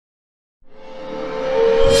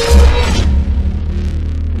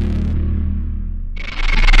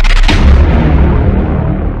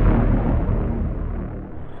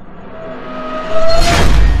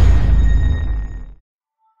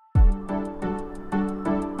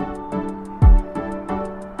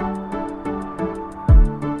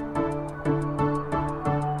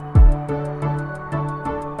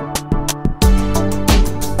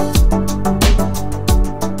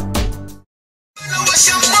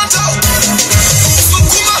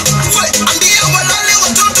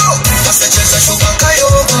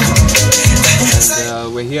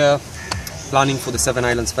we're here planning for the Seven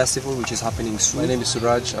Islands Festival, which is happening soon. My name is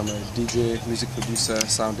Suraj. I'm a DJ, music producer,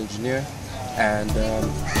 sound engineer. And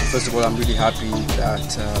first of all, I'm really happy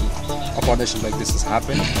that a partnership like this has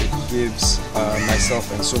happened. It gives myself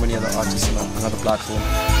and so many other artists another platform.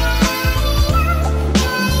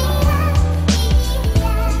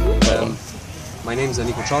 My name is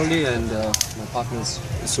Aniko Chaldi, and my partner is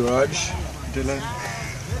Suraj, Dylan,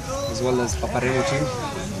 as well as WATAMU team,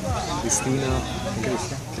 Christina,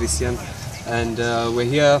 Christian. And we're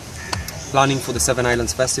here planning for the Seven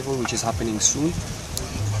Islands Festival, which is happening soon.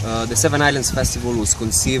 The Seven Islands Festival was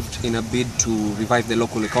conceived in a bid to revive the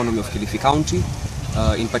local economy of Kilifi County,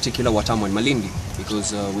 in particular WATAMU and Malindi,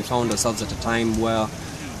 because we found ourselves at a time where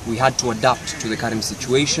we had to adapt to the current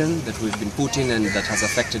situation that we've been put in and that has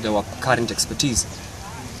affected our current expertise.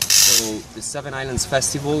 So the Seven Islands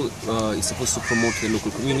Festival is supposed to promote the local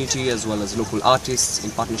community as well as local artists in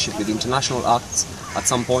partnership with international acts at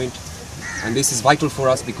some point. And this is vital for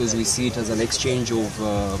us because we see it as an exchange of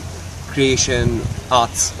creation,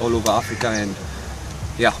 arts all over Africa, and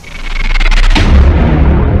yeah.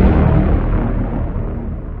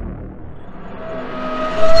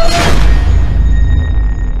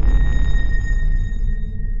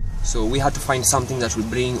 So we had to find something that will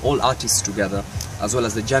bring all artists together as well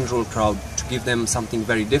as the general crowd, to give them something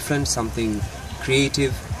very different, something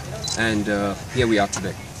creative, and here we are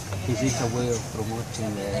today. Is it a way of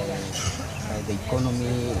promoting the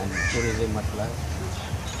economy and tourism at large?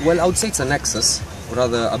 Well, I would say it's a nexus, or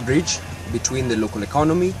rather a bridge between the local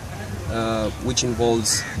economy, which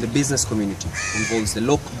involves the business community, involves the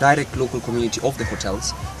direct local community of the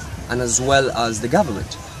hotels, and as well as the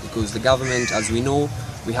government, because the government, as we know,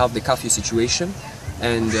 we have the curfew situation,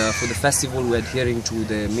 and for the festival we're adhering to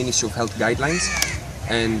the Ministry of Health guidelines,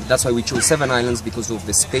 and that's why we chose Seven Islands, because of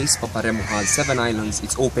the space Paparemu has. Seven Islands,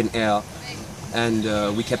 it's open air, and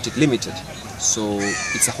we kept it limited, so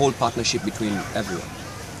it's a whole partnership between everyone.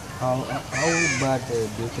 How bad do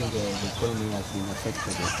you think the economy has been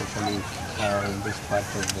affected, especially in this part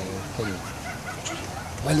of Kenya?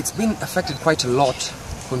 Well, it's been affected quite a lot,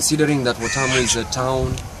 considering that WATAMU is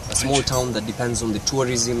a small town that depends on the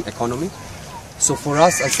tourism economy. So for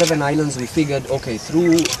us at Seven Islands, we figured, okay,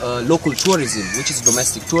 through local tourism, which is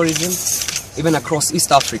domestic tourism, even across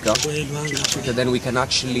East Africa, then we can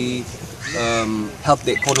actually help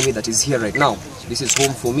the economy that is here right now. This is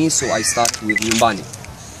home for me, so I start with Nyumbani.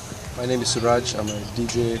 My name is Suraj. I'm a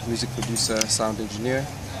DJ, music producer, sound engineer.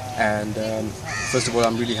 And first of all,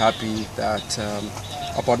 I'm really happy that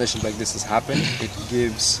a partnership like this has happened. It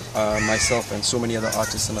gives myself and so many other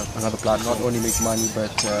artists another platform, not only make money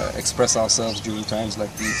but express ourselves during times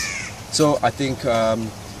like these. So I think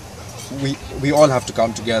we all have to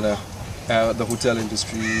come together. The hotel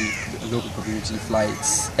industry, the local community,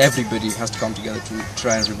 flights, everybody has to come together to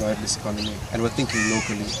try and revive this economy. And we're thinking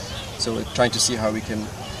locally. So we're trying to see how we can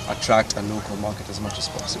attract a local market as much as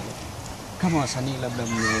possible. Kama wasanii labda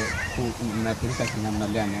mmeathirika kinamna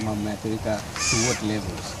gani, ama mmeathirika to what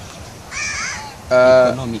levels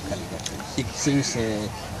economically since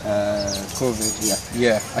COVID?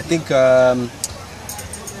 Yeah, I think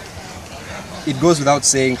it goes without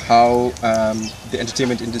saying how the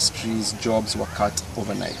entertainment industry's jobs were cut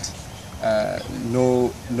overnight.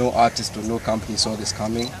 No artist or no company saw this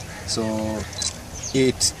coming, so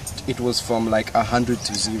it was from like 100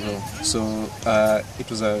 to 0. So it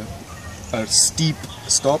was a steep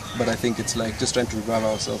stop, but I think it's like just trying to revive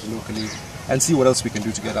ourselves locally and see what else we can do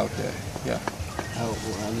to get out there. Yeah.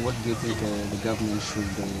 And what do you think the government should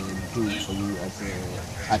do for you as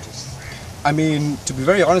artists? I mean, to be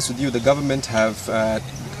very honest with you, the government have,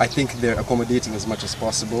 I think they're accommodating as much as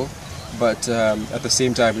possible, but at the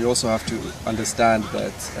same time we also have to understand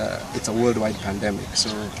that it's a worldwide pandemic, so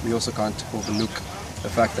we also can't overlook the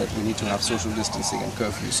fact that we need to have social distancing and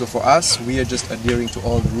curfew. So for us, we are just adhering to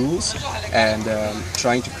all the rules and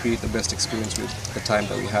trying to create the best experience with the time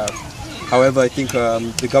that we have. However, I think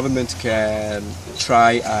the government can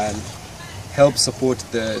try and help support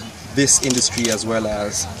this industry as well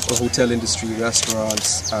as the hotel industry,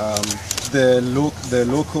 restaurants, the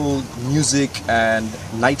local music and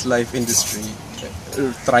nightlife industry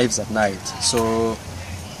thrives at night. So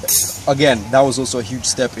again, that was also a huge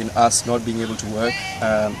step in us not being able to work.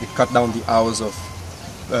 It cut down the hours of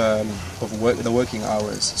work, the working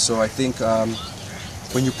hours. So I think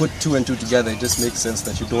when you put two and two together, it just makes sense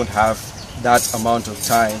that you don't have that amount of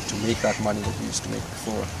time to make that money that we used to make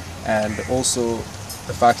before. And also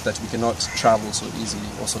the fact that we cannot travel so easily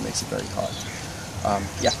also makes it very hard.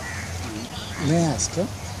 Yeah. May I ask,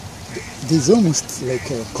 there's almost like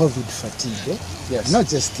a COVID fatigue, Yes. not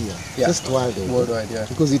just here, Yeah. just worldwide. Worldwide, yeah.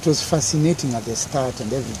 Because it was fascinating at the start,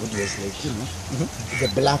 and everybody was like, the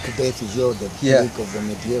Black Death is all the Yeah. plague of the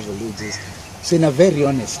medieval ages. So in a very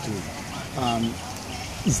honest way,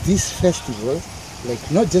 is this festival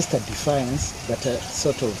like not just a defiance, but a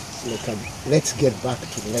sort of like a let's get back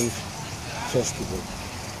to life festival?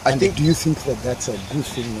 I And think- do you think that that's a good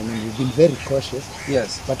thing? I mean, we've been very cautious,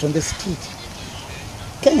 Yes. but on the street,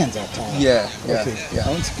 Kenyans are tired. Yeah, yeah, Okay, yeah. I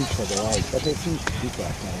won't speak for the world, but I think people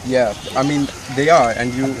are tired. Yeah, I mean they are,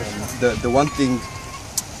 and the one thing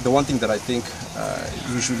that I think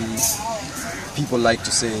usually people like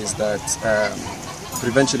to say is that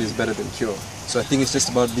prevention is better than cure. So I think it's just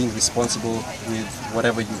about being responsible with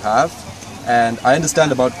whatever you have. And I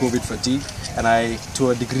understand about COVID fatigue, and to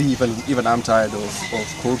a degree, even I'm tired of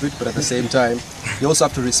COVID. But at the same time, you also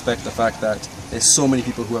have to respect the fact that there's so many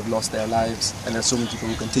people who have lost their lives, and there's so many people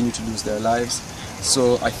who continue to lose their lives.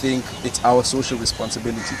 So I think it's our social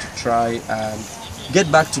responsibility to try and get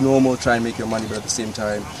back to normal, try and make your money, but at the same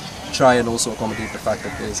time, try and also accommodate the fact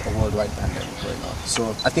that there's a worldwide pandemic going on.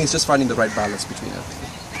 So I think it's just finding the right balance between everything.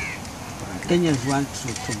 Kenyans want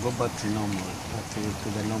to go back to normal, to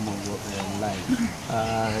the normal life.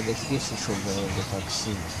 The cases of the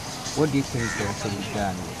vaccine, what do you think should be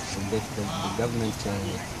done? Should the government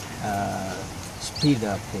speed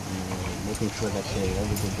up in making sure that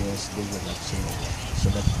everybody else gets the vaccine so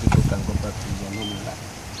that people can go back to their normal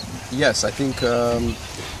life? Yes, I think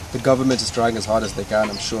the government is trying as hard as they can,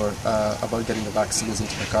 I'm sure, about getting the vaccines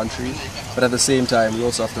into the country. But at the same time, we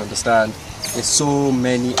also have to understand there's so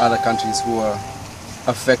many other countries who are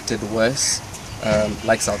affected worse,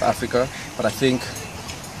 like South Africa. But I think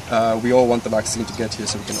we all want the vaccine to get here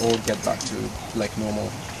so we can all get back to like normal.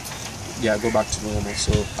 Yeah, go back to normal.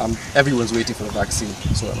 So everyone's waiting for the vaccine.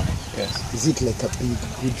 So am I. Yes. Is it like a big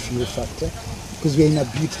good feel factor? Because we're in a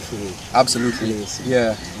beautiful Absolutely. place.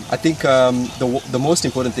 Yeah. I think the most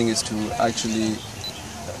important thing is to actually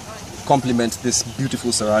complement this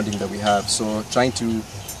beautiful surrounding that we have. So trying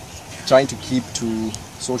to keep to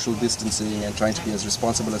social distancing and trying to be as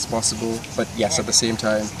responsible as possible. But yes, at the same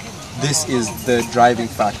time, this is the driving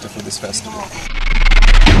factor for this festival.